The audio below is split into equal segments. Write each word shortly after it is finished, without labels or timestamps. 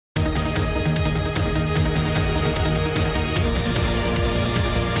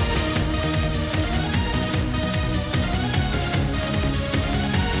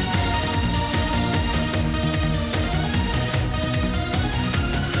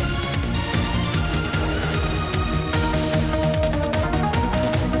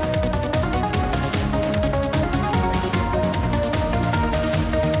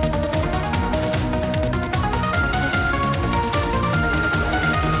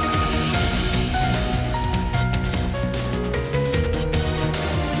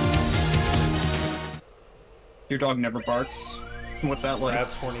Your dog never barks. What's that like?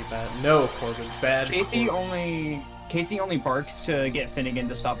 Perhaps horny bad. No, Corbin. Bad. Casey only barks to get Finnegan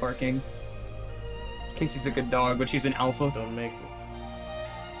to stop barking. Casey's a good dog, but she's an alpha. Don't make me.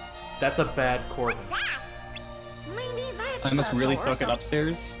 That's a bad Corbin. I must really suck at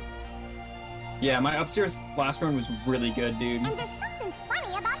upstairs. Yeah, my upstairs last run was really good, dude. And there's something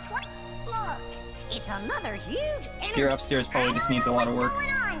funny about look, it's another huge. Your upstairs probably just needs a lot of work. What's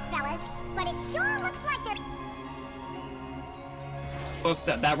going on, fellas? But it sure looks like they're. Plus,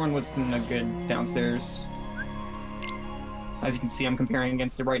 that one wasn't a good downstairs. As you can see, I'm comparing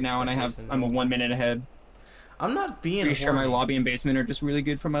against it right now, and I'm a 1 minute ahead. I'm not being. Pretty sure my lobby and basement are just really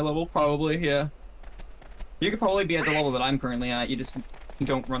good for my level. Probably, yeah. You could probably be at the level that I'm currently at. You just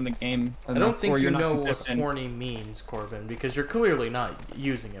don't run the game enough, I don't think or you're you know not what consistent. horny means, Corbin, because you're clearly not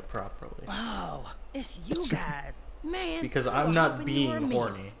using it properly. Oh, it's you guys. Man, Because I'm not being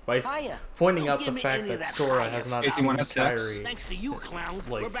horny by pointing out the fact that Sora has not Casey, seen wanna have sex? Kyrie, Thanks to you clowns,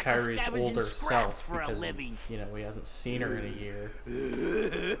 we're like back to Kyrie's scavenging older scraps self, for a because living. you know he hasn't seen her in a year.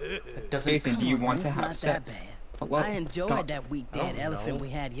 That doesn't. Jason, do you want to It's have not sex? that bad. Hello? I enjoyed Don't- that weak I dead don't elephant know. we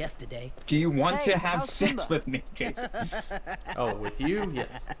had yesterday. Do you want Hey, to have how's sex Simba? with me, Jason? Oh, with you?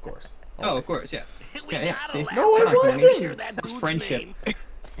 Yes, of course. Oh, of Always. course, yeah. We Yeah, gotta see? laugh No, I when we wasn't. hear that That's dude's friendship. name.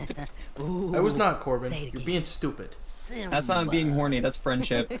 Ooh, I was not, Corbin. Say it You're again. being stupid. That's not being horny, that's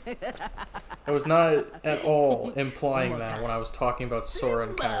friendship. I was not at all implying One more that time. when I was talking about Sora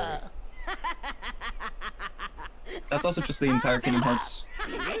and Kyrie. That's also just the entire Kingdom Hearts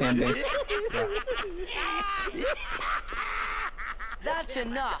fan base. That's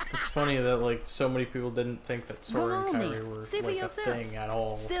enough. It's funny that like so many people didn't think that Sora and Go on, Kyrie were see for like a yourself. thing at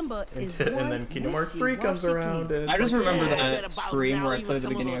all. Simba is And then Kingdom Hearts 3 comes around and I just it's like, remember yeah. that stream where I played the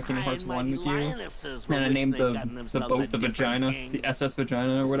beginning of Kingdom Hearts 1 with you, and I named the boat the Vagina, the SS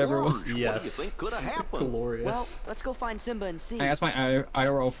Vagina or whatever it was. Yes. Glorious. Well, let's go find Simba and see. I asked my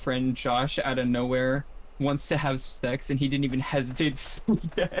IRL friend Josh out of nowhere wants to have sex, and he didn't even hesitate to say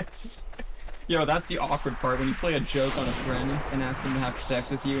yes. Yo, that's the awkward part, when you play a joke on a friend and ask him to have sex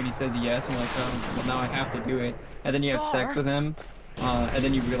with you, and he says yes, and you're like, oh, well now I have to do it. And then you have sex with him, and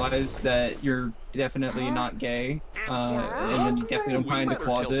then you realize that you're definitely not gay, and then you definitely don't hide in the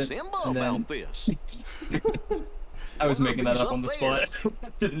closet, and then... I was making that up on the spot.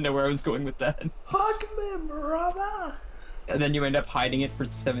 Didn't know where I was going with that. Hug me, brother! And then you end up hiding it for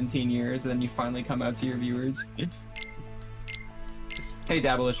 17 years, and then you finally come out to your viewers. Hey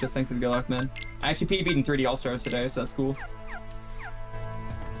Dabblicious, thanks for the good luck, man. I actually PB'd in 3D All-Stars today, so that's cool.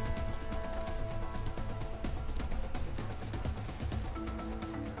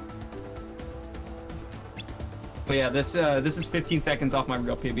 But yeah, this is 15 seconds off my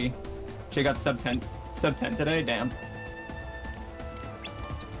real PB. She got sub 10 today, damn.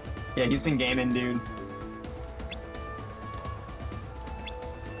 Yeah, he's been gaming, dude.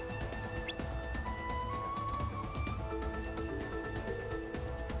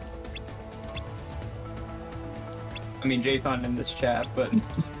 I mean, Jay's not in this chat, but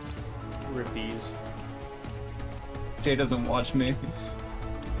Rippies. Jay doesn't watch me.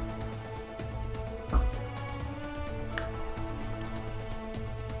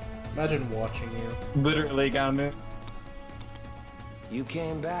 Imagine watching you. Literally got me. You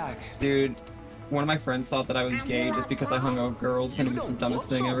came back. Dude, one of my friends thought that I was gay just because I hung out with girls, and it was the dumbest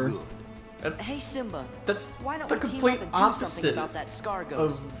thing ever. Hey Simba, That's why don't the we team complete up and do something opposite about that scar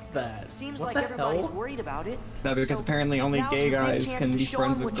ghost? of that. Seems what like the everybody's hell? worried about it. No, because So, apparently only now's gay your big guys chance can to be show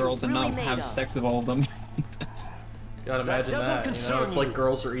friends 'em with what you're girls and really not made have of. sex with all of them. Gotta imagine doesn't that. You know, concern it's like you.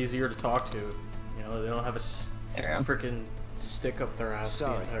 girls are easier to talk to. You know, they don't have a Yeah. freaking stick up their ass the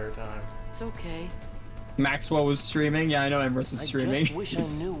Sorry. entire time. It's okay. Maxwell was streaming. Yeah, I know Emrys was I streaming. just wish I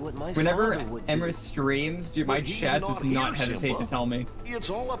knew what my Whenever father would do. Emrys streams, dude, my But he's chat not does here, not hesitate Simba. to tell me. It's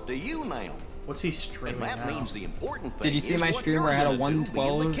all up to you now. What's he And streaming that now? means the important thing Did you see is my what stream you're where I had a gonna do, being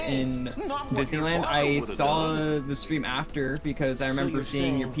 112 the in king, not what your Disneyland? father I would've saw done. the stream after because I So remember you're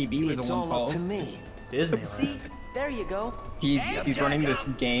seeing your saying PB was a it's all up to 112. me. Disneyland. See, there you go. He's running this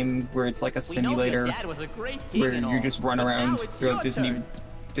game where it's like a simulator was a great where you just run around throughout Disneyland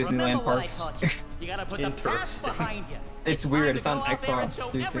parks. You gotta put the past behind you. It's weird. It's on Xbox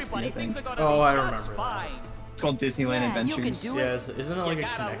 360, I think. Oh, I remember that. It's called Disneyland Yeah, you can Adventures. do Yeah, isn't it like a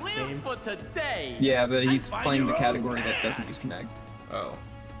Connect game? today. Yeah, but he's playing the category that doesn't use Kinect. Oh.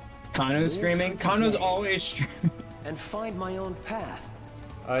 Kano's streaming? Kano's always streaming. And find my own path,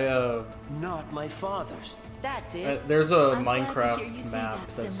 I, not my father's. That's it. there's a I'm glad to hear you Minecraft say map that,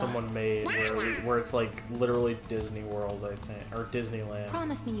 that Simba. someone made where it's like literally Disney World, I think, or Disneyland.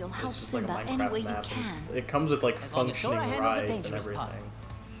 Promise me you'll help It's just like a Simba Minecraft any way you map. can. It comes with like long as functioning Sora handles the rides and dangerous everything. parts.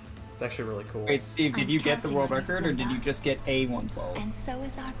 It's actually really cool. Wait, Steve, did you get the world record or did you just get a 112? And so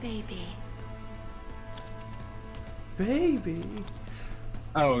is our baby. Baby.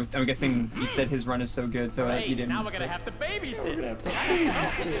 Oh, I'm guessing you said his run is so good, so you didn't. Now we're gonna have to babysit.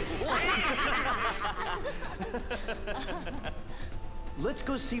 Let's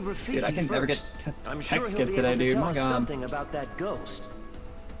go see Rafiki Dude, I can first. never get I'm sure text he'll skip be today, able to dude. tell My us god. something about that ghost.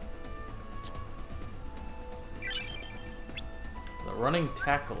 The running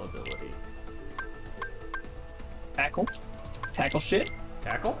tackle ability. Tackle? Tackle shit?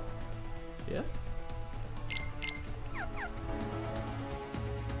 Tackle? Yes.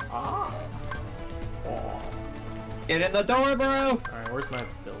 Ah. Oh. Get in the door, bro! Alright, where's my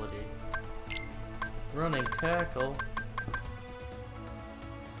ability? Running tackle.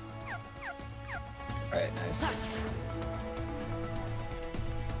 Alright, nice.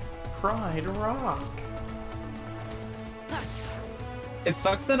 Pride Rock. It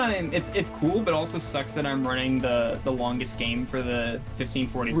sucks that it's cool, but also sucks that I'm running the longest game for the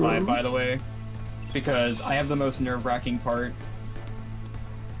 1545, by the way. Because I have the most nerve-wracking part.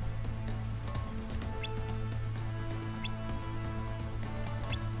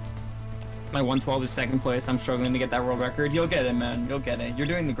 My 112 is second place. I'm struggling to get that world record. You'll get it, man. You'll get it. You're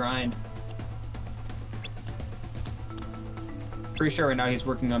doing the grind. Pretty sure right now he's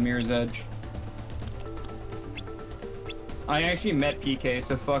working on Mirror's Edge. I actually met PK,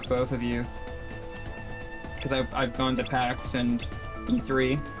 so fuck both of you. Because I've gone to PAX and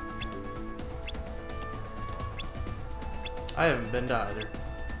E3. I haven't been to either.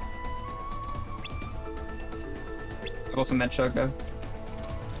 I've also met Chugga.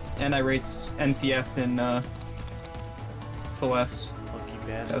 And I raced NCS in Celeste. Lucky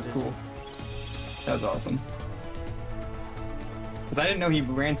bastard. That was cool. That was awesome. Because I didn't know he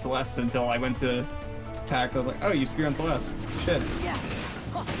ran Celeste until I went to PAX. I was like, oh, you used to be on Celeste. Shit.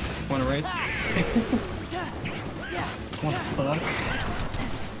 Want to race? What the fuck?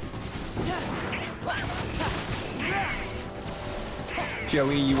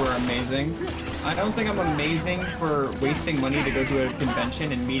 Joey, you were amazing. I don't think I'm amazing for wasting money to go to a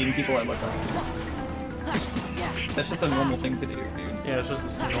convention and meeting people I look up to. That's just a normal thing to do, dude. Yeah, it's just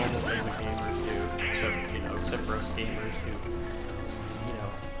this normal thing that gamers do, except for us gamers who,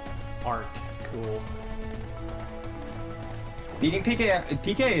 aren't cool. Meeting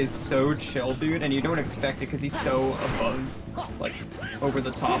PK is so chill, dude, and you don't expect it because he's so above, like, over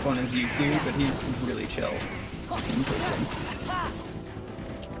the top on his YouTube, but he's really chill in person.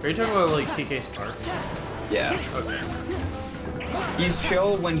 Are you talking about, like, PK Sparks? Yeah. Okay. He's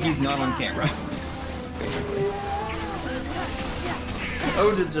chill when he's not on camera, basically. It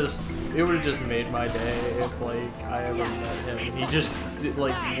would have just made my day if, like, I ever met him. He just,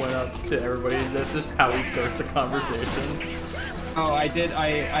 like, went up to everybody. That's just how he starts a conversation. Oh, I did.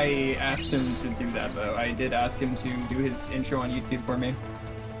 I asked him to do that, though. I did ask him to do his intro on YouTube for me.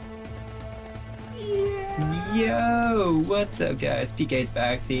 Yeah. Yo, what's up, guys? PK's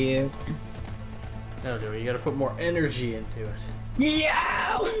back here. No, dude, you gotta put more energy into it. Yo!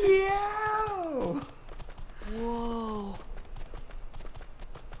 Yo! Whoa.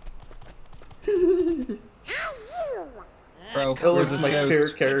 Bro, That looks where's my this favorite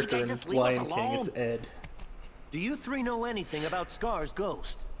ghost? character in just leave Lion us King. alone? It's Ed. Do you three know anything about Scar's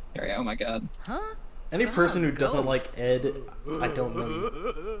ghost? Oh my god. Huh? Any person who Scar's doesn't like ghost. Ed, I don't know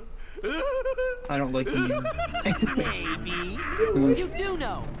you. I don't like you. Maybe. You do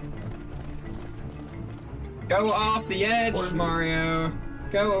know. Go off the edge, Mario.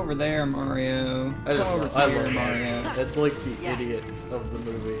 Go over there, Mario. Go over I here, love Mario. That's like the idiot of the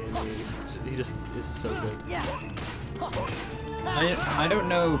movie, and he just is so good. Yeah. I don't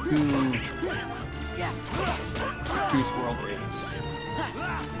know who Yeah. Juice WRLD is.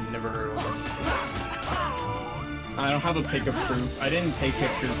 Never heard of him. I don't have a pic of proof. I didn't take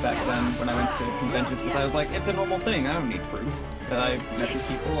pictures back then when I went to conventions because I was like, it's a normal thing. I don't need proof that I met these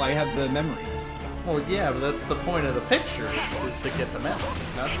people. I have the memories. Well, yeah, but that's the point of the picture, is to get the memory,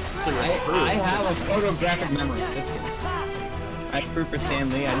 not so you have proof. I have a photographic memory. That's good. I have proof for Stan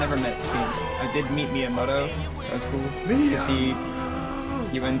Lee. I never met Stan Lee. I did meet Miyamoto. That was cool. Because he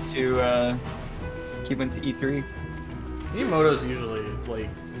went to E3. Miyamoto's usually, like,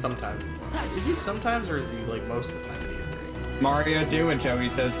 sometimes. Is he sometimes, or is he, like, most of the time at E3? Mario, do what Joey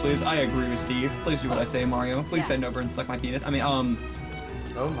says, please. I agree with Steve. Please do what I say, Mario. Please bend over and suck my penis. I mean, Oh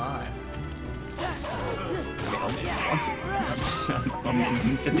my.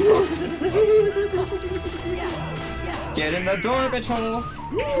 I'm 50 bucks. Get in the door, bitch hole!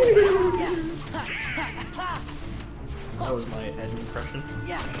 That was my Ed impression.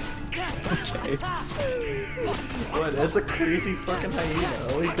 Yeah. Okay. What? Ed's a crazy fucking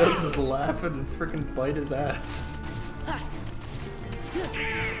hyena. All he does is laugh and freaking bite his ass.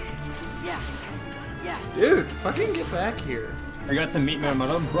 Yeah. Yeah. Dude, fucking get back here. I got to meet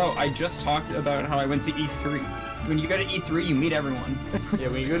Miyamoto. Bro, I just talked about how I went to E3. When you go to E3, you meet everyone. Yeah,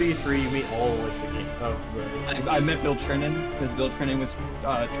 when you go to E3, you meet all like the game. Oh, I met Bill Trinan, because Bill Trinan was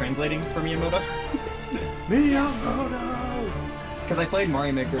translating for Miyamoto. Miyamoto! Because I played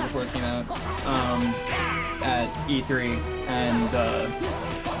Mario Maker before it came out at E3, and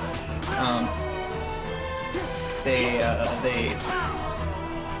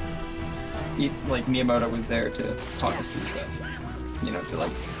like Miyamoto was there to talk us through stuff, you know, to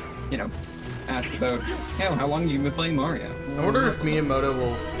like, you know, ask about, yeah, how long have you been playing Mario? I wonder if Miyamoto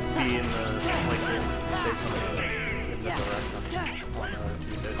will be in the, like, say something in the direct on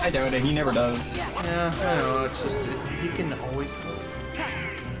Tuesday. I doubt it, he never does. Yeah, I know, it's just, he can always hope.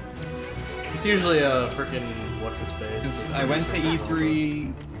 It's usually a freaking, what's his face? I went to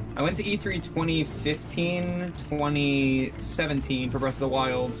E3 2015, 2017 for Breath of the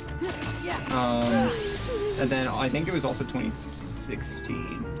Wild. And then I think it was also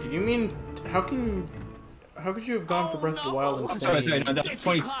 2016. You mean, how could you have gone for Breath of the Wild in I'm sorry, no, that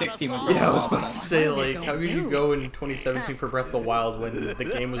 2016 was Breath Yeah, I of was the about to say, like, how could you go in 2017 for Breath of the Wild when the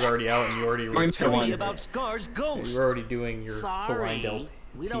game was already out and you already were Tell me about Scar's ghost. you were already doing your Sorry, blind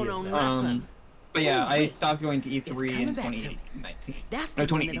we don't know LP. nothing. But yeah, I wait. stopped going to E3 in coming back to me. 2019. That's No,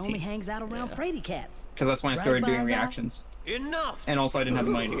 the one that only 2018. hangs out around Frady Cats. Because that's when I Right, started doing Baza? reactions. Enough. And also I didn't have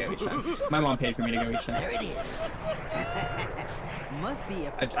the money to go each time. My mom paid for me to go each There time. it is. Must be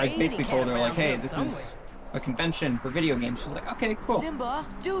a I basically Frady told her cat like, around hey, here this somewhere. is a convention for video games. She's like, okay, cool. Simba,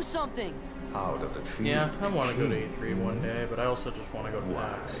 do something. How does it feel? Yeah, I want to go to E3 one day, but I also just want to go to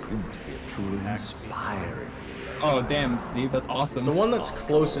Wow, PAX. you must be a truly inspiring. Oh, damn, Steve, that's awesome. The one that's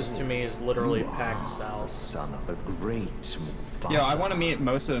closest to me is literally PAX South. Son of the great Mufasa. Yeah, I want to meet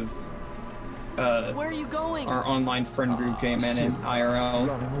most of Where are you going? our online friend group, J-Man and IRL.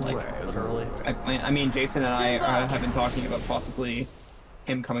 Running Like, away. Literally. I mean, Jason and I have been talking about possibly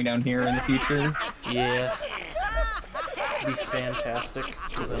him coming down here in the future. Yeah. Be fantastic,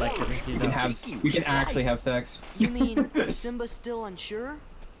 because then I can, We can actually have sex. You mean Simba's still unsure?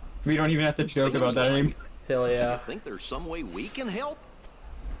 We don't even have to joke about that anymore. Hell yeah. Think there's some way we can help?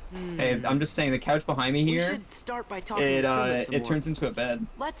 Hey, I'm just saying, the couch behind me We here, should start by talking to Simba some it more. turns into a bed.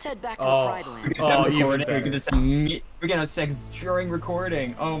 Let's head back to Oh. the Pride Land. Oh, Then even recording, we better. can just we can have sex during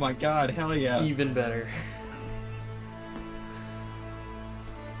recording. Oh my god, hell yeah. Even better.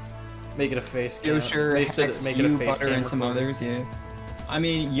 Make it a face cam. Yosher, Make Hex, it a you, face Butter, cam and some recording. others, yeah. I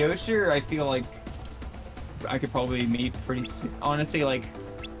mean, Yosher, I feel like I could probably meet pretty soon. Honestly, like,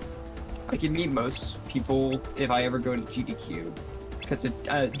 I could meet most people if I ever go to GDQ. Because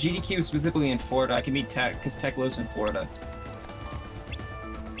GDQ specifically in Florida, I can meet Tech, because Tech lives in Florida.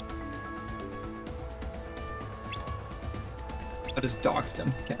 I just doxed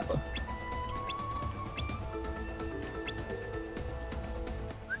him, Kappa.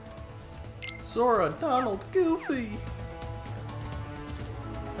 Sora, Donald, Goofy!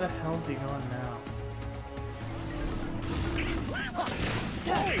 Where the hell's he going now?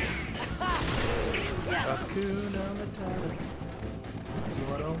 Hakuna Matata.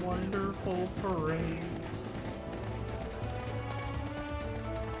 What a wonderful phrase.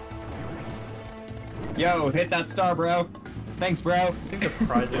 Yo, hit that star, bro. Thanks, bro. I think the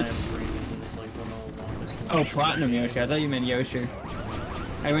Pride Land 3 is like one of the longest. Oh, Platinum Yoshi. I thought you meant Yoshi.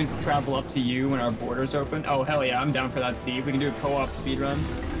 I went to travel up to you when our borders open. Oh, hell yeah. I'm down for that, Steve. We can do a co-op speedrun.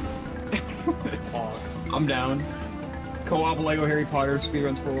 I'm down. Co-op Lego Harry Potter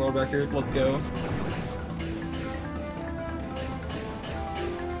speedruns for world record. Let's go.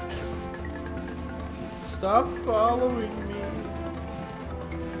 Stop following me.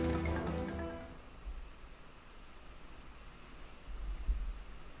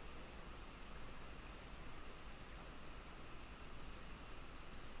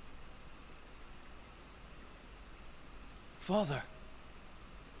 Father.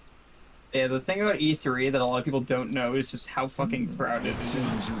 Yeah, the thing about E3 that a lot of people don't know is just how fucking crowded it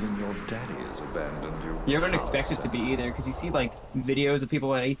Seems is. even your daddy has abandoned you. You don't expect it to be either, because you see like videos of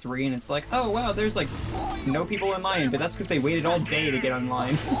people at E3 and it's like, oh wow, there's like no people in line, but that's because they waited all day to get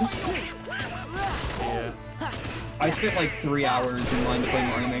online. Yeah. I spent like 3 hours in line to play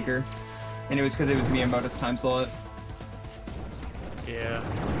Mario Maker, and it was because it was Miyamoto's time slot. Yeah.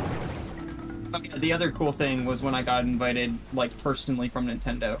 Okay, the other cool thing was when I got invited, like, personally from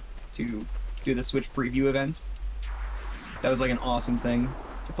Nintendo to do the Switch preview event. That was like an awesome thing,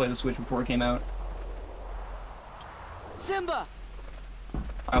 to play the Switch before it came out. Simba!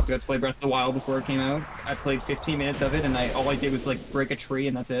 I also got to play Breath of the Wild before it came out. I played 15 minutes of it, and all I did was like break a tree,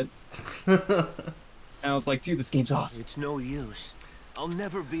 and that's it. And I was like, dude, this game's awesome. It's no use. I'll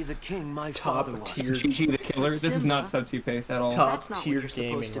never be the king my Top father was. tier. GG the Killer. This is not Simba. sub 2 pace at all. Top That's not what tier you're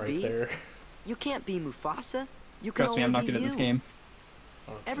gaming supposed to right be. there. You can't be Mufasa. You can Trust me, only I'm not be good at this you. game.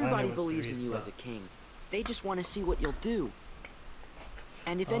 Oh, Everybody Planet with believes in 3 you as a subs. king. They just want to see what you'll do.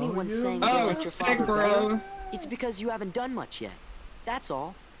 And if Oh, anyone's you- saying you Oh, let your sick, father bro. down, it's because you haven't done much yet. That's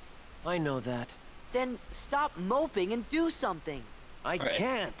all. I know that. Then stop moping and do something. I Right.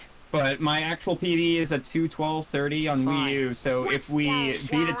 can't. But my actual PB is a 2:12:30 on Fine. Wii U, so if we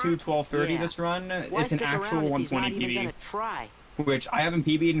beat a 2:12:30 Yeah. this run, Why it's an stick actual around if he's not 120 even PB, gonna try? which I haven't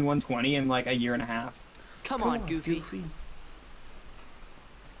PB'd in 120 in like a year and a half. Come on, Goofy.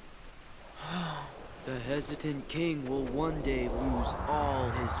 The hesitant king will one day lose all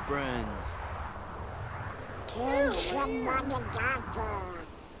his friends.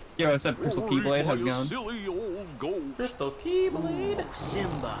 Yo, what's up, Crystal Keyblade? How's it going? Silly old goat. Crystal Keyblade. Ooh,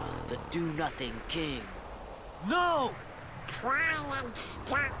 Simba, the do-nothing king. No!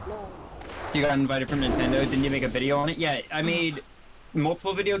 You got invited from Nintendo. Didn't you make a video on it? Yeah, I made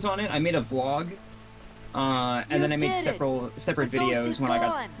multiple videos on it. I made a vlog, and then I made did it. separate The ghost videos is when I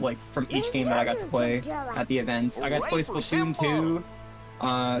got gone. like from each game that I got to play at the events. I got to play Splatoon 2,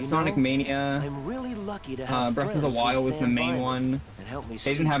 Sonic know, Mania, I'm really lucky to have Breath of the friends who Wild was the stand by main me one. and help me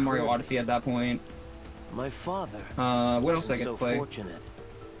They didn't see have Mario clearly. Odyssey at that point. My father. What else did I wasn't get so to play? fortunate.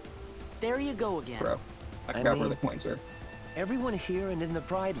 There you go again. Bro, I forgot where the coins are. Everyone here and in the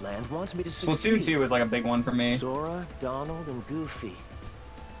Pride Land wants me to succeed. Splatoon 2 was like a big one for me. Sora, Donald, and Goofy.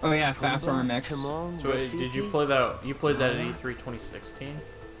 Oh yeah, Fast Pumbaa, RMX. Timon, So wait, did you Rafiki? play that? You played that at E3 2016?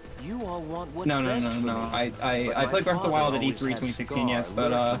 You all want what's No, no, best no, for no. me. I But played my Breath of the father Wild at E3 always had 2016, yes, Scar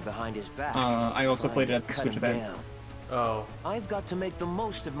but lurking behind his back, I also trying played it to at the cut Switch him event. down. Oh, I've got to make the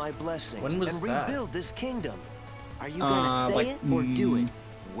most of my blessings When was and that? rebuild this kingdom. Are you gonna say like, it or do it?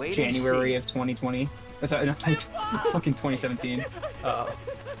 Wait January and of 2020. Sorry, no, fucking 2017.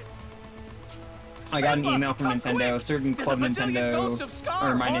 I got an email from Nintendo. Certain Club Nintendo,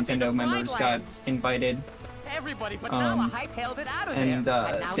 or my Nintendo members got invited, Everybody but Nala hightailed it out of and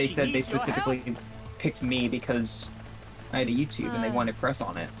there. Now they she said they needs your specifically help. picked me because I had a YouTube and they wanted press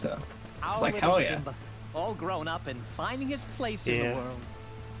on it. So I was Our like, little hell yeah. Simba, all grown up and finding his place in Yeah. the world.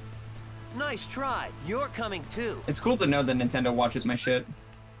 see. Nice try. You're coming too. It's cool to know that Nintendo watches my shit.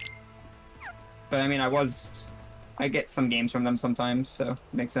 But I mean, I get some games from them sometimes, so it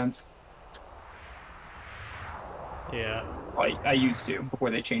makes sense. yeah. I used to before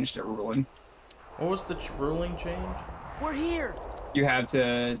they changed their ruling. What was the ruling change? We're here. You have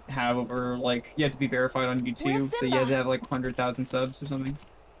to have over like you have to be verified on YouTube, Where's so you have to Simba? have like 100,000 subs or something.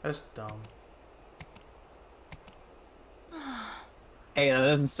 That's dumb. Hey, that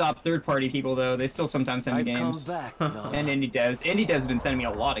doesn't stop third-party people though. They still sometimes send me I've games. come back, Nala. And indie devs. Indie devs have been sending me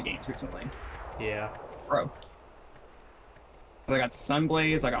a lot of games recently, Yeah. bro. 'Cause I got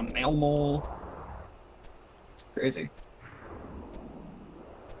Sunblaze, I got Mailmole. It's crazy.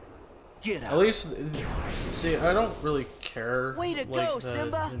 Get At out. least, see, I don't really care. Way to like, go, that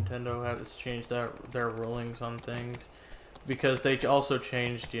Simba. Nintendo has changed their rulings on things, because they also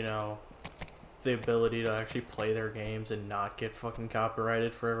changed, you know, the ability to actually play their games and not get fucking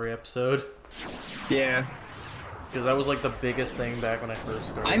copyrighted for every episode. Yeah. Because that was like the biggest thing back when I first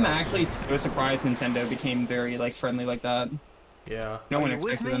started. I'm actually so surprised Nintendo became very like friendly like that. Yeah. No Are one you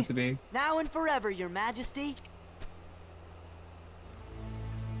with expected me? them to be. Now and forever, Your Majesty.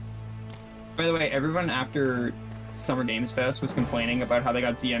 By the way, everyone after Summer Games Fest was complaining about how they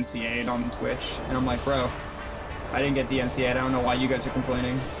got DMCA'd on Twitch, and I'm like, bro, I didn't get DMCA'd. I don't know why you guys are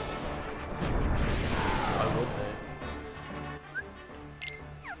complaining. Why would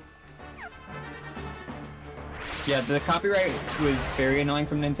they? Yeah, the copyright was very annoying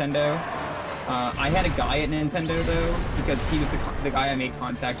from Nintendo. I had a guy at Nintendo though, because he was the guy I made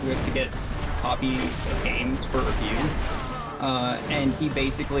contact with to get copies of games for review. And he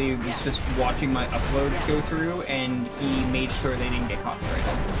basically was just watching my uploads go through, and he made sure they didn't get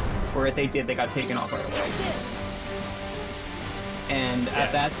copyrighted. Or if they did, they got taken off right away. And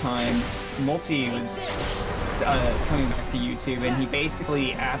at that time, Multi was coming back to YouTube, and he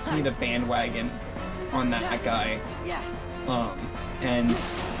basically asked me to bandwagon on that guy. Yeah. And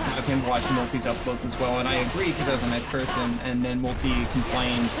have him watch Multi's uploads as well, and I agree because I was a nice person, and then Multi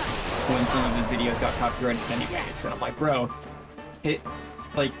complained when some of his videos got copyrighted anyways, and I'm like, bro,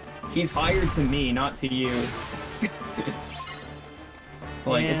 he's hired to me, not to you.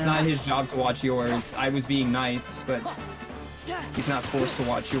 Like, it's not his job to watch yours. I was being nice, but he's not forced to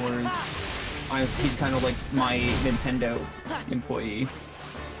watch yours. he's kind of like my Nintendo employee.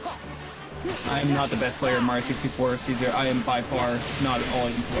 I'm not the best player in Mario 64, Caesar. I am by far not at all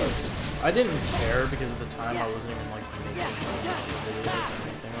even close. I didn't care because at the time I wasn't even like making videos or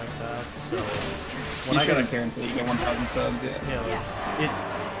anything like that. So when You I shouldn't got care until you get 1,000 subs. Yeah. yeah, like, it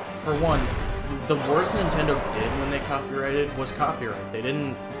for one, the worst Nintendo did when they copyrighted was copyright. They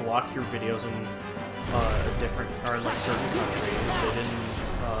didn't block your videos in different or in like certain countries. They didn't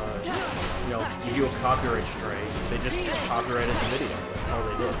give you a copyright strike. They just copyrighted the video. That's all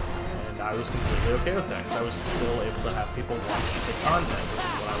they did. And I was completely okay with that because I was still able to have people watch the content, which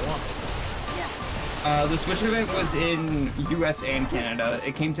is what I wanted. The Switch event was in US and Canada.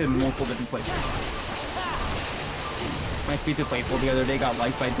 It came to multiple different places. My tweets at Playful the other day got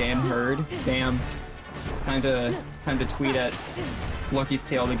liked by Dan Hurd. Damn. Time to tweet at Lucky's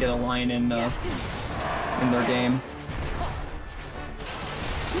Tale to get a line in their game.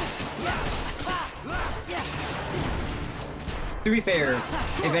 To be fair,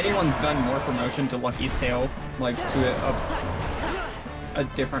 if anyone's done more promotion to Lucky's Tale, like to a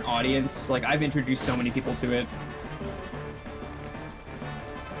different audience, like I've introduced so many people to it.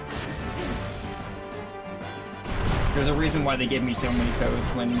 There's a reason why they gave me so many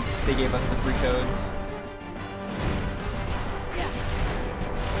codes when they gave us the free codes.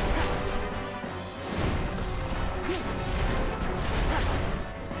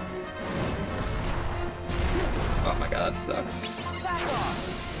 Oh my god, that sucks.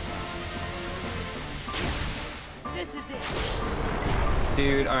 This is it.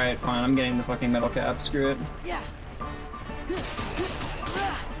 Dude, alright, fine, I'm getting the fucking metal cap, screw it. Yeah.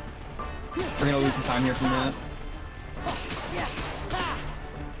 We're gonna lose some time here from that.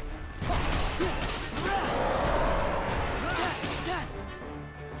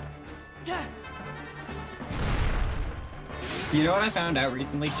 You know what I found out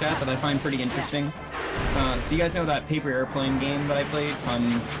recently, chat, that I find pretty interesting? So you guys know that paper airplane game that I played from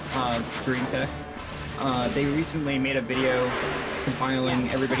Dream Tech? They recently made a video compiling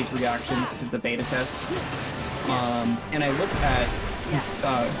everybody's reactions to the beta test. And I looked at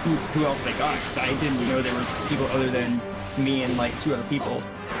who else they got, because I didn't know there was people other than me and like 2 other people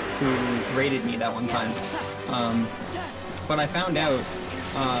who rated me that one time. But I found out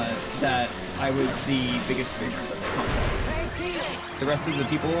that I was the biggest streamer that they contacted. The rest of the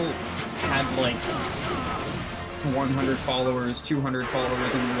people had like 100 followers, 200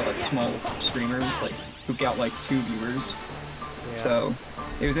 followers, and were like small streamers, like who got like 2 viewers. Yeah. So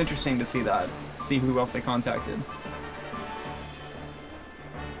it was interesting to see that, see who else they contacted.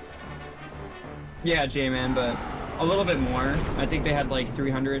 Yeah, J-Man, but a little bit more. I think they had like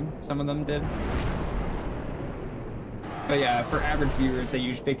 300, some of them did. But yeah, for average viewers,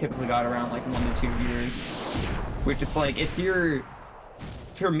 they typically got around like 1 to 2 viewers. Which it's like, if you're...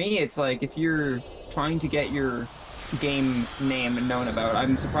 For me, it's like, if you're trying to get your game name known about,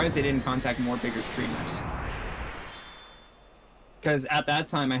 I'm surprised they didn't contact more bigger streamers. Because at that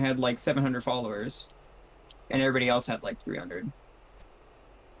time, I had like 700 followers, and everybody else had like 300.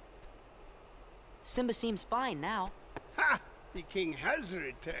 Simba seems fine now. Ha! The king has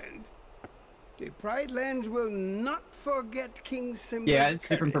returned. The Pride Lands will not forget King Simba's Yeah, it's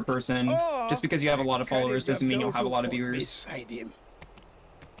different per person. Just because you have a lot of followers doesn't mean you'll have a lot of viewers. Beside him.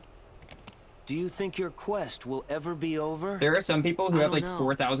 Do you think your quest will ever be over? There are some people who I have like don't know,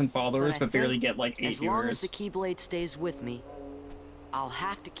 4,000 followers but barely think get like 8 as long viewers. as the Keyblade stays with me, I'll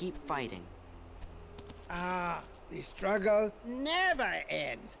have to keep fighting. Ah, the struggle never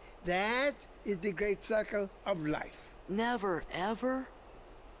ends. That is the great circle of life. Never ever?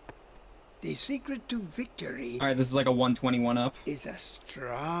 The secret to victory Alright, this is like a 121 up. is a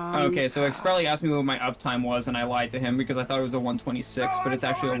strong Okay, so X probably asked me what my uptime was, and I lied to him because I thought it was a 126, but it's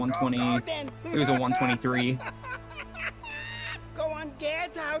actually a 120. It was a 123. Go on,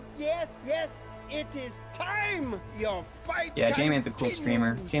 get out. Yes, yes, it is time. Your fight. Yeah, J-Man's a cool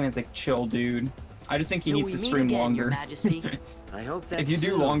streamer. J-Man's a chill dude. I just think he Till needs we to meet stream again, Your longer. Majesty. I hope that's If you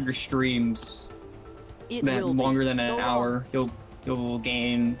do soon. longer streams, It will be. longer than an So long. hour, you'll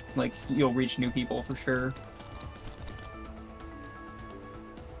gain, like, you'll reach new people for sure.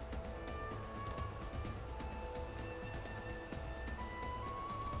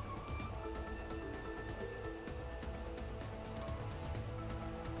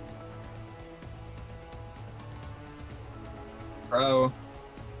 Bro,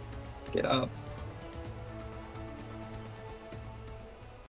 get up.